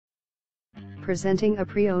presenting a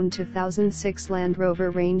pre-owned 2006 Land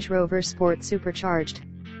Rover Range Rover Sport Supercharged.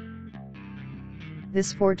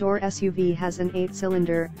 This four-door SUV has an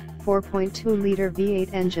 8-cylinder, 4.2-liter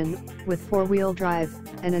V8 engine, with four-wheel drive,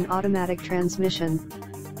 and an automatic transmission.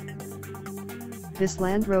 This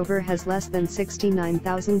Land Rover has less than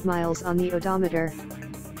 69,000 miles on the odometer.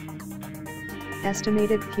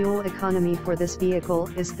 Estimated fuel economy for this vehicle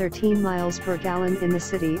is 13 miles per gallon in the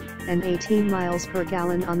city, and 18 miles per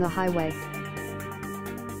gallon on the highway.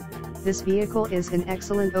 This vehicle is in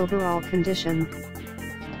excellent overall condition.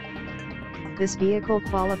 This vehicle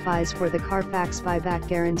qualifies for the Carfax buyback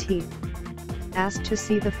guarantee. Ask to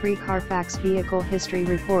see the free Carfax Vehicle History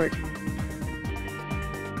Report.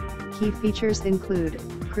 Key features include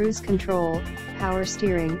cruise control, power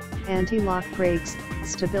steering, anti-lock brakes,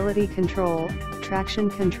 stability control, traction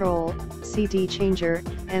control, CD changer,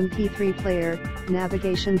 MP3 player,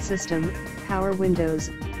 navigation system, power windows,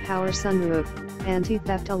 power sunroof,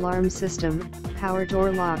 anti-theft alarm system, power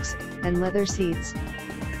door locks, and leather seats.